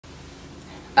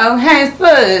Okay,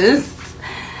 sis.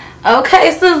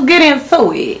 Okay, sis, get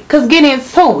into it. Cause get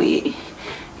into it.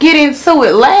 Get into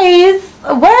it, Lays.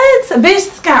 What? Bitch,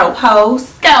 scalp, hoe.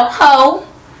 Scalp, hoe.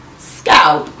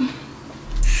 Scalp.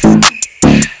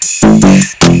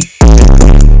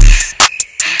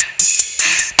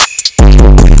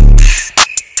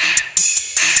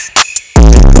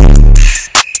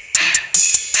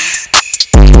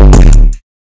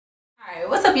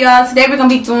 What's up, y'all? Today we're gonna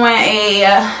be doing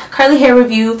a curly hair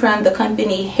review from the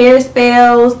company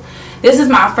Hairspells. This is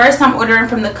my first time ordering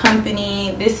from the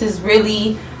company. This is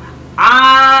really,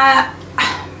 I'm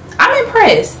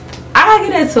impressed. I gotta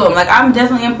get into them. Like, I'm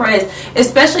definitely impressed,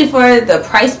 especially for the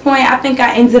price point. I think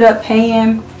I ended up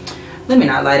paying, let me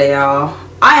not lie to y'all,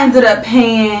 I ended up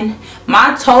paying,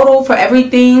 my total for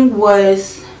everything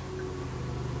was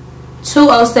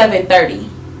 $207.30.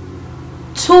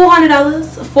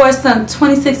 $200 for some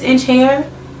 26-inch hair.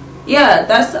 Yeah,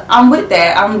 I'm with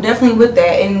that. I'm definitely with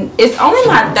that. And it's only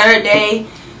my third day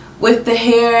with the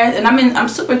hair, and I'm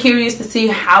super curious to see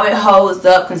how it holds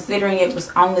up, considering it was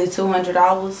only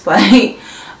 $200. Like,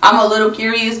 I'm a little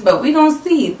curious, but we gonna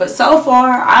see. But so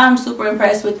far, I'm super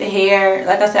impressed with the hair.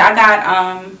 Like I said, I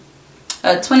got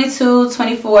a 22,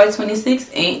 24, 26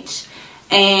 inch,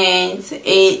 and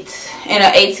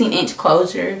an 18-inch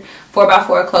closure,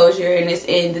 4x4 closure, and it's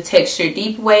in the texture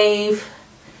deep wave.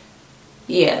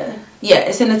 Yeah,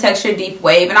 it's in the texture deep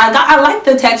wave, and I like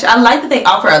the texture. I like that they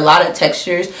offer a lot of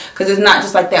textures, because it's not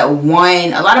just like that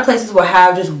one. A lot of places will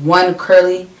have just one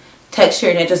curly texture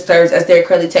and it just serves as their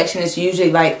curly texture, and it's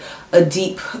usually like a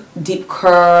deep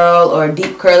curl or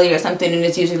deep curly or something, and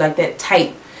it's usually like that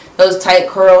tight, those tight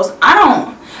curls.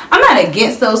 I'm not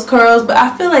against those curls, but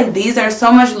I feel like these are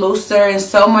so much looser and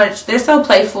they're so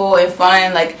playful and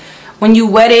fun. Like, when you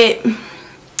wet it,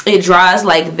 it dries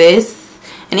like this.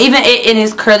 And even it in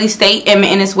its curly state and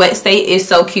in its wet state is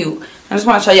so cute. I just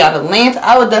want to show y'all the length.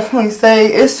 I would definitely say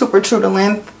it's super true to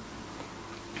length.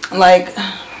 Like,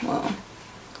 well,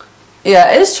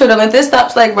 yeah, it's true to length. It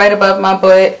stops like right above my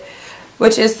butt,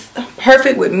 which is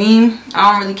perfect with me.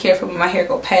 I don't really care for when my hair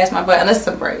go past my butt, unless it's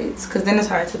some braids, because then it's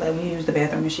hard to, like, when you use the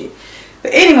bathroom and shit.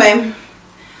 But anyway,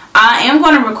 I am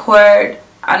going to record.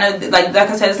 I know, like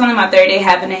I said, it's only my third day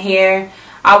having the hair.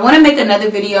 I want to make another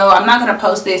video. I'm not going to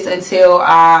post this until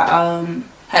I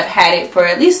have had it for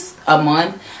at least a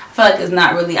month. I feel like it's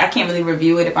not really, I can't really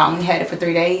review it if I only had it for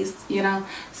 3 days, you know.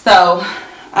 So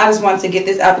I just wanted to get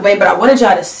this out the way, but I wanted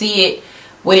y'all to see it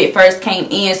when it first came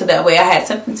in, so that way I had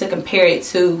something to compare it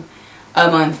to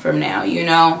a month from now, you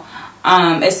know.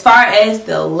 As far as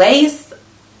the lace,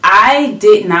 I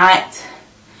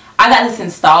got this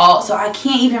installed, so I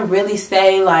can't even really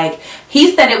say, like,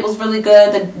 he said it was really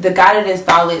good. The guy that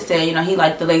installed it said, you know, he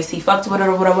liked the lace, he fucked with it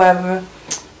or whatever.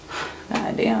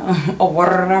 God damn. Or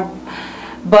whatever.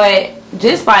 But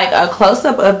just like a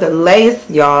close-up of the lace,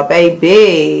 y'all,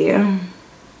 baby.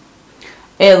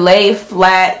 It lay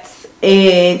flat,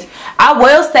 and I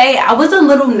will say I was a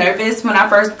little nervous when I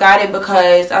first got it,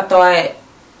 because I thought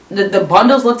the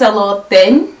bundles looked a little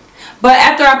thin. But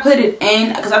after I put it in,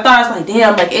 because I thought, I was like,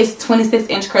 damn, like, it's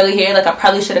 26-inch curly hair. Like, I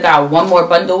probably should have got one more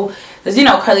bundle. Because, you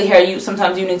know, curly hair,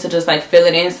 sometimes you need to just, like, fill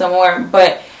it in some more.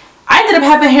 But I ended up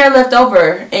having hair left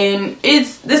over. And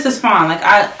this is fine. Like,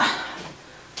 I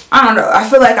don't know. I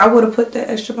feel like I would have put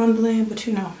that extra bundle in. But,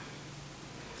 you know,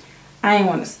 I ain't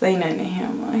want to say nothing to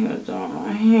him while he was doing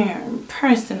my hair.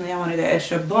 Personally, I wanted that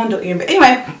extra bundle in. But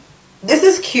anyway, this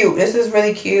is cute. This is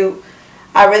really cute.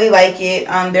 I really like it.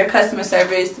 Their customer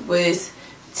service was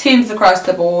 10s across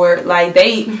the board. Like,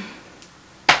 they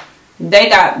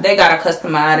got a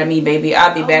customer out of me, baby.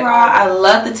 I'll be back. I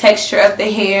love the texture of the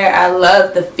hair. I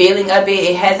love the feeling of it.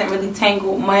 It hasn't really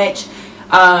tangled much.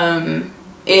 I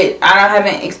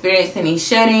haven't experienced any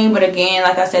shedding, but again,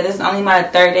 like I said, this is only my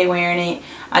third day wearing it.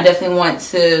 I definitely want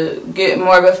to get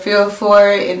more of a feel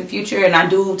for it in the future, and I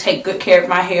do take good care of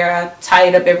my hair. I tie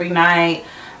it up every night.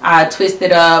 I twist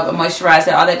it up, I moisturize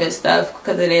it, all that good stuff,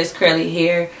 because it is curly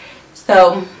hair.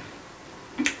 So,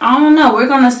 I don't know. We're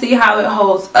going to see how it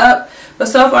holds up. But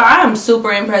so far, I am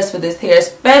super impressed with this hair,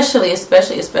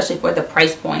 especially for the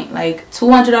price point. Like,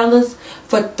 $200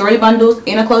 for 3 bundles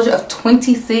in a closure of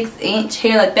 26-inch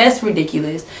hair. Like, that's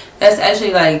ridiculous. That's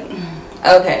actually, like,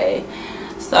 okay.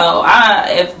 So,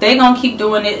 if they're going to keep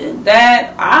doing it,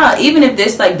 even if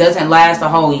this, like, doesn't last a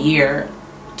whole year,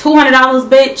 $200,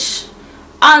 bitch,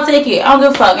 I'll take it. I don't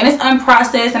give a fuck. And it's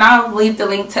unprocessed, and I'll leave the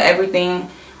link to everything,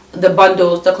 the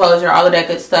bundles, the closure, all of that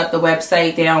good stuff, the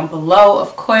website down below,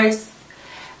 of course.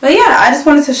 But yeah, I just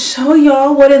wanted to show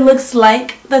y'all what it looks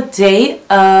like the day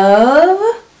of.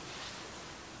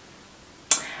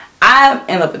 I'm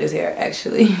in love with this hair,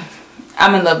 actually.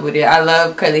 I'm in love with it. I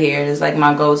love curly hair. It's like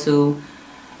my go-to.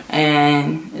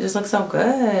 And it just looks so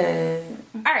good.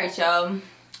 Alright, y'all.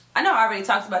 I know I already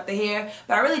talked about the hair,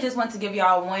 but I really just want to give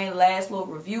y'all one last little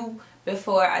review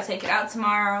before I take it out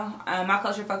tomorrow. My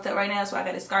culture fucked up right now, so I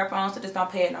got a scarf on, so just don't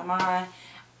pay it no mind.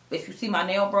 If you see my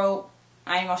nail broke,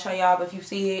 I ain't gonna show y'all, but if you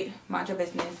see it, mind your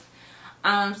business.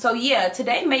 So yeah,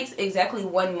 today makes exactly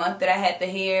 1 month that I had the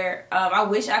hair. I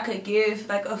wish I could give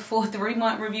like a full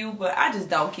 3-month review, but I just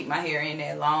don't keep my hair in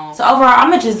that long. So overall, I'm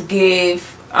gonna just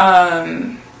give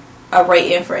a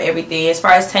rating for everything. As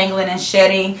far as tangling and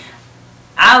shedding,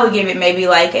 I would give it maybe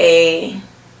like a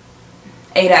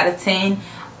 8 out of 10.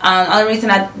 The only reason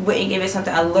I wouldn't give it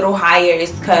something a little higher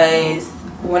is because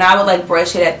when I would like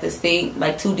brush it at the sink,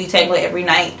 like to detangle it every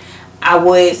night, I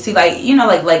would see like, you know,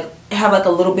 like have like a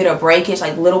little bit of breakage,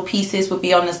 like little pieces would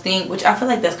be on the sink, which I feel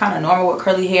like that's kind of normal with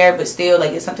curly hair, but still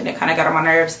like it's something that kind of got on my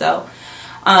nerves. So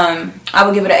I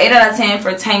would give it an 8 out of 10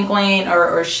 for tangling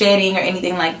or shedding or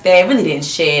anything like that. It really didn't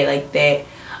shed like that.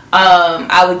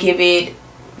 I would give it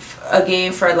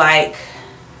again for like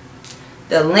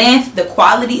the length, the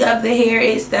quality of the hair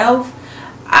itself.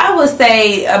 I would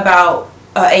say about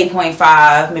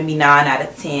 8.5, maybe 9 out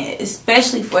of 10,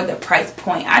 especially for the price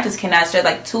point. I just cannot stress,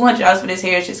 like $200 for this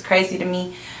hair is just crazy to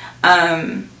me.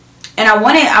 And I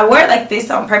wore it like this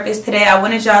on purpose today. I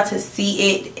wanted y'all to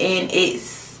see it in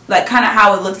its like kind of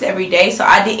how it looks every day. So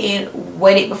I didn't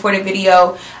wet it before the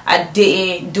video. I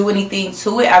didn't do anything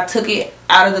to it. I took it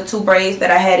out of the 2 braids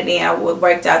that I had it in. I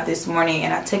worked out this morning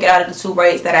and I took it out of the 2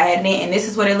 braids that I had it in, and this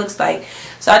is what it looks like.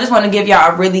 So I just want to give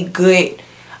y'all a really good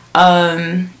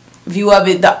view of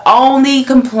it. The only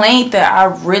complaint that I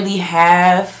really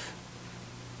have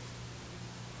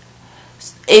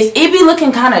is it be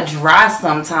looking kind of dry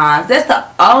sometimes. That's the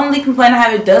only complaint I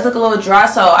have. It does look a little dry,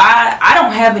 so I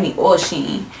don't have any oil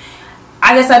sheen.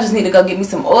 I guess I just need to go get me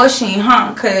some oil sheen,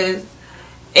 because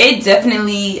it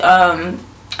definitely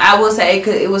I will say,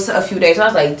 because it was a few days, I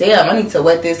was like, damn, I need to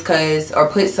wet this or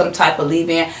put some type of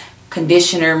leave-in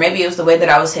conditioner. Maybe it was the way that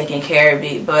I was taking care of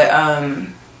it, but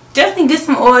just need to get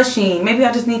some oil sheen. Maybe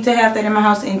I just need to have that in my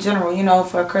house in general, you know,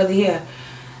 for curly hair.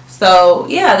 So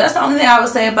yeah, that's the only thing I would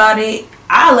say about it.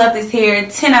 I love this hair.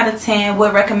 10 out of 10.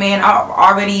 Would recommend. I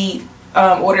already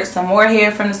ordered some more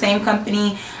hair from the same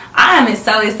company. I am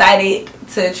so excited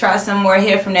to try some more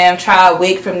hair from them, try a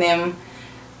wig from them,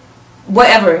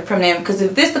 whatever from them, because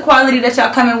if this the quality that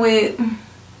y'all coming with,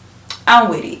 I'm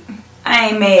with it. I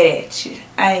ain't mad at you.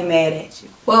 I ain't mad at you.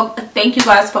 Well, thank you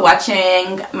guys for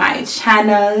watching my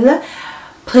channel.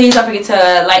 Please don't forget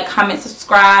to like, comment,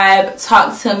 subscribe.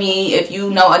 Talk to me if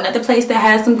you know another place that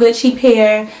has some good cheap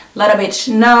hair. Let a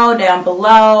bitch know down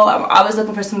below. I'm always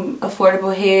looking for some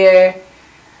affordable hair,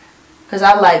 because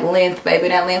I like length, baby.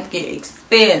 That length get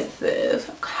expensive.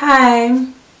 Okay.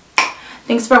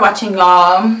 Thanks for watching,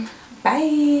 y'all.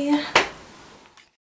 Bye.